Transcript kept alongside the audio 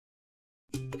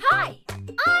Hi,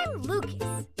 I'm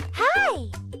Lucas. Hi,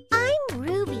 I'm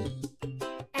Ruby.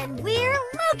 And we're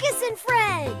Lucas and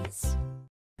Friends.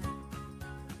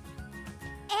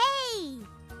 A.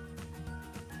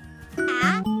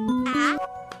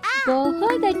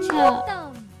 बहुत अच्छा।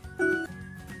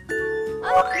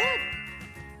 Oh, good.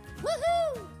 Woohoo!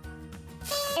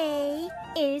 A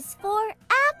is for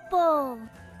apple.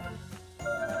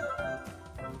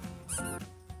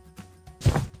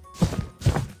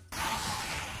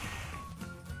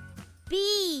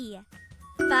 B.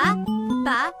 Ba.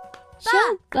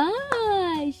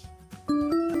 शाबाश,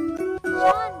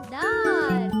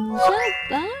 Shaundar.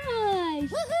 शाबाश।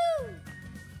 Woohoo!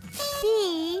 B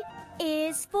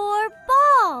is for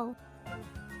ball.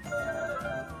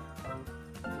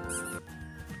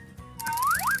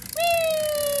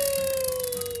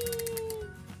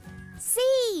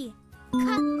 C.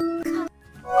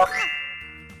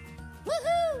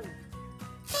 Woohoo!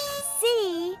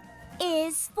 C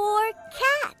is for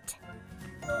cat.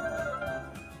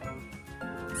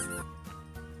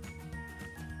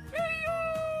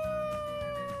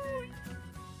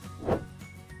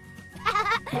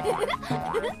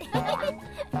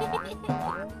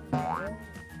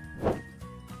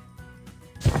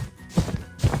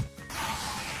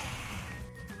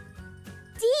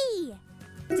 D.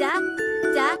 Da.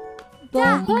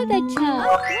 बहुत अच्छा।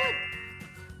 Oh, good.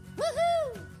 Woohoo!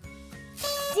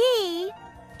 D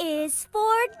is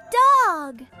for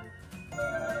dog.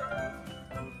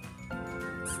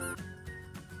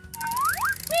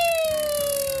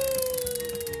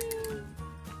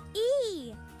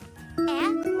 E.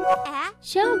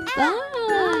 शाबाश,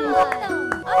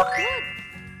 Oh, good.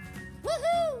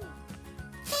 Woohoo!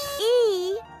 E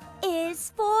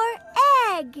is for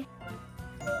egg.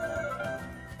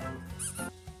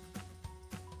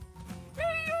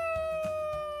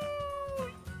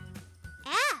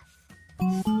 F.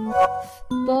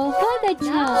 बहुत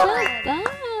अच्छा।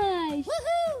 शाबाश,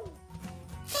 Woohoo!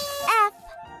 F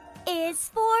is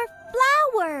for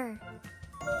flower.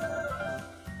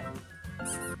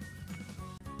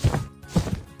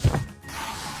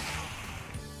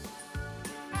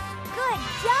 Good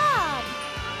job!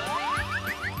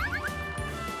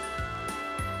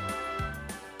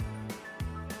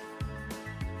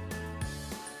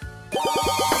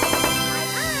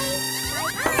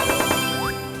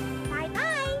 My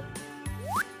eye.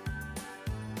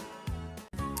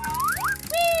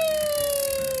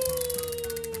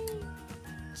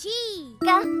 G.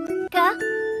 Ga.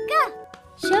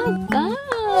 शाबाश,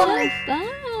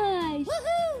 शाबाश।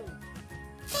 Woohoo!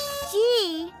 G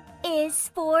is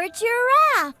for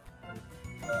giraffe.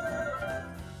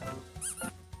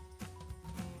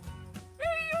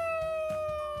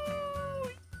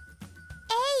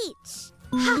 H.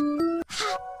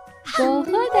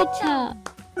 बहुत अच्छा।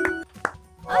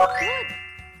 Oh, good.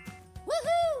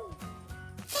 Woohoo!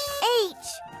 H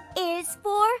is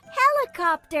for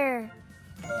helicopter.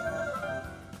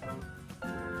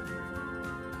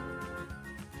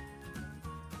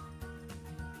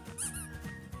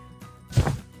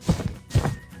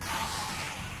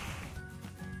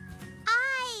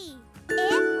 I.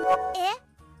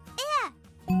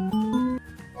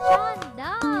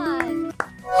 Shaundar.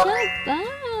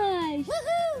 शाबाश,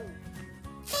 Woohoo!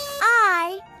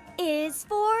 I is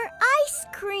for ice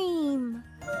cream.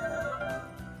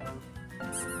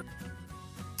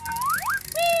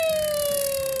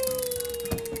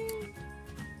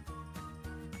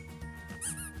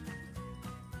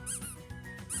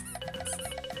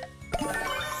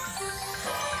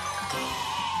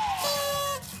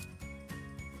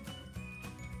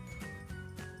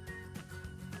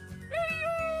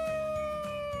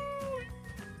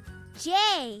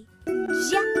 J.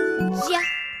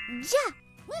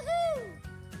 Woohoo!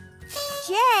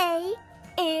 J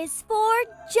is for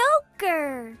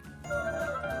joker.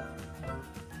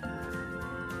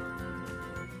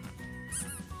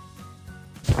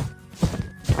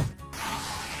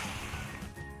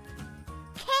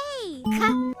 K.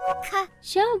 शाबाश,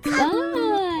 Shaundar.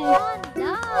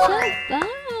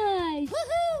 शाबाश।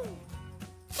 Woohoo!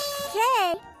 K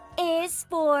is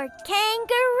for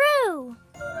kangaroo.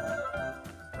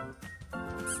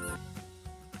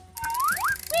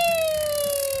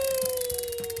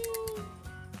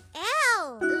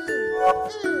 L.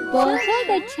 बहुत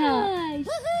अच्छा।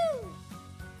 Woohoo!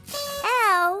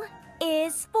 L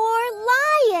is for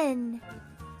lion.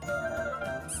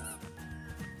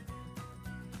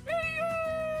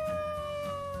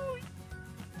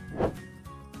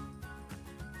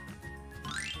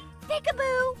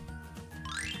 Peekaboo.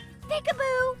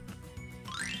 Peekaboo.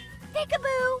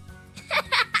 Peekaboo.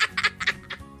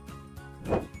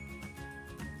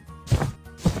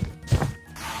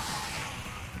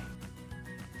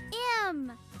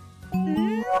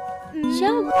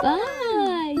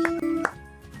 Shabash!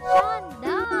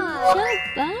 Shabash!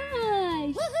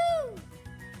 Shabash!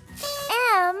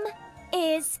 M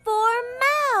is for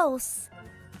mouse.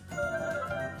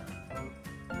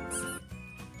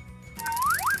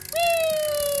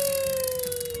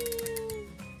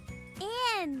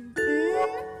 N.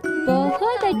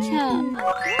 बहुत अच्छा!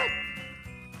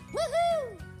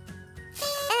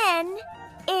 N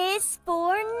is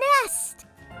for nest.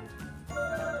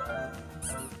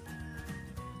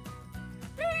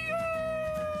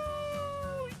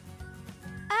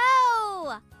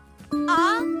 O.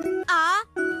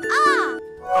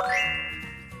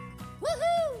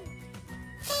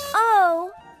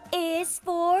 O is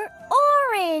for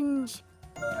orange.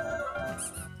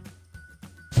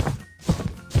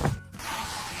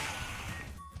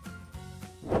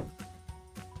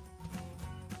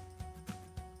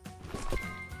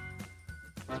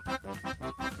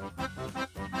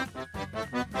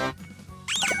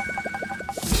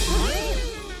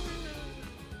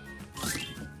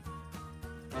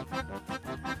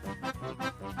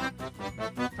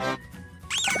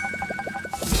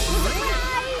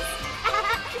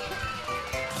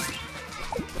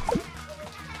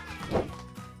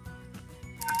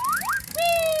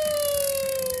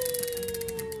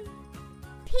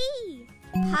 P.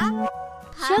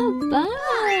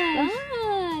 Shabash!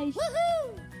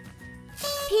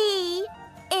 P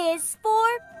is for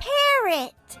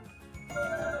parrot.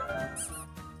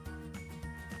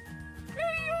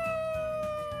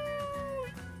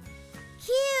 Q.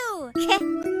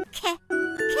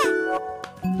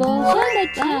 बहुत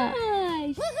अच्छा!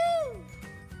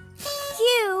 Q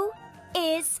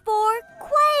is for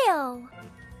quail.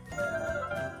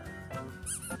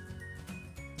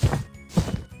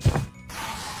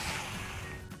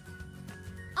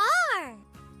 R.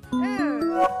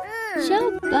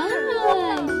 Shabash!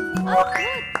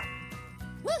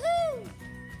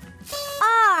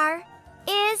 R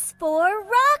is for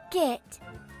rocket.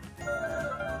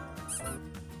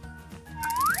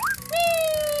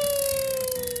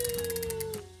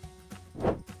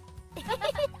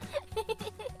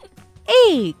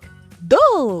 एक,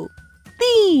 दो,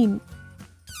 तीन.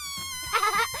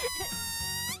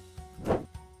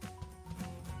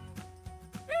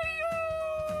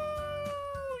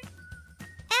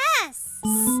 S.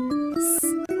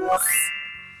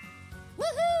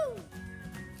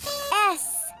 S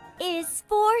is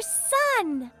for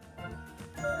sun.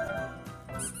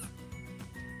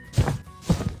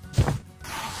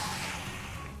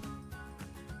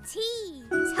 T.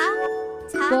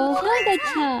 बहुत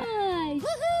अच्छा!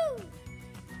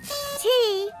 T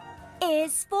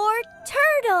is for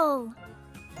turtle.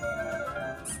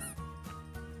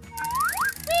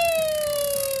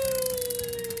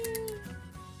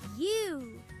 U.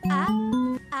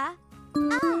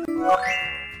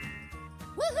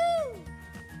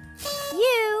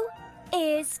 U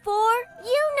is for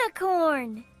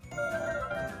unicorn.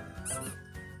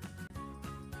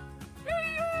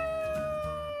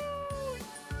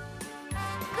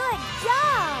 Good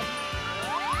job!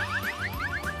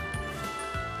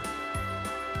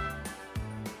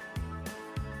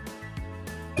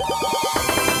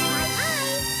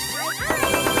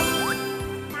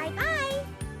 Bye-bye!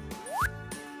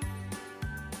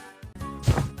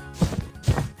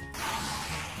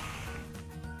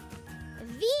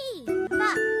 V.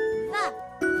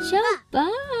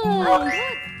 Shabash!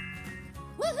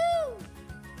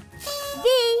 V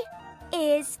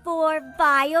is for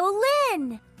violin.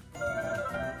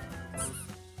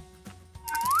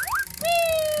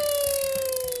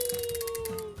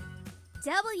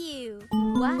 W.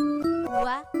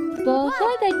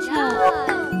 बहुत अच्छा!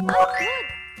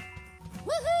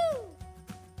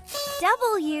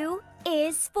 W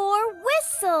is for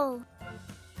whistle.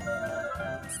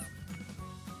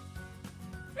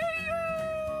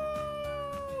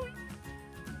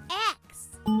 X.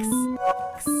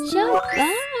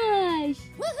 Shabash!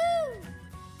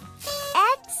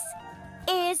 X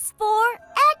is for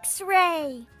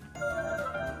X-ray.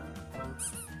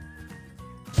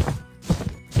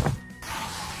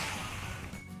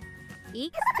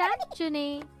 Extension.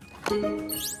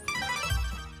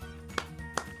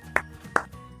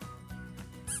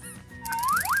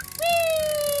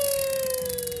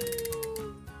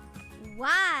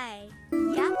 Y.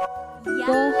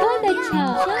 बहुत अच्छा!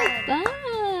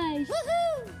 शाबाश!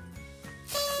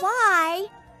 Y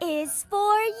is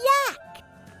for yak.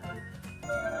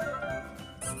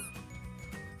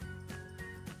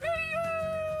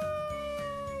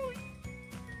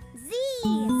 Z.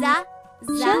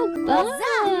 शाबाश!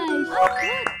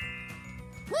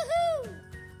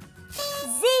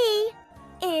 Z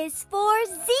is for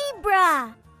zebra.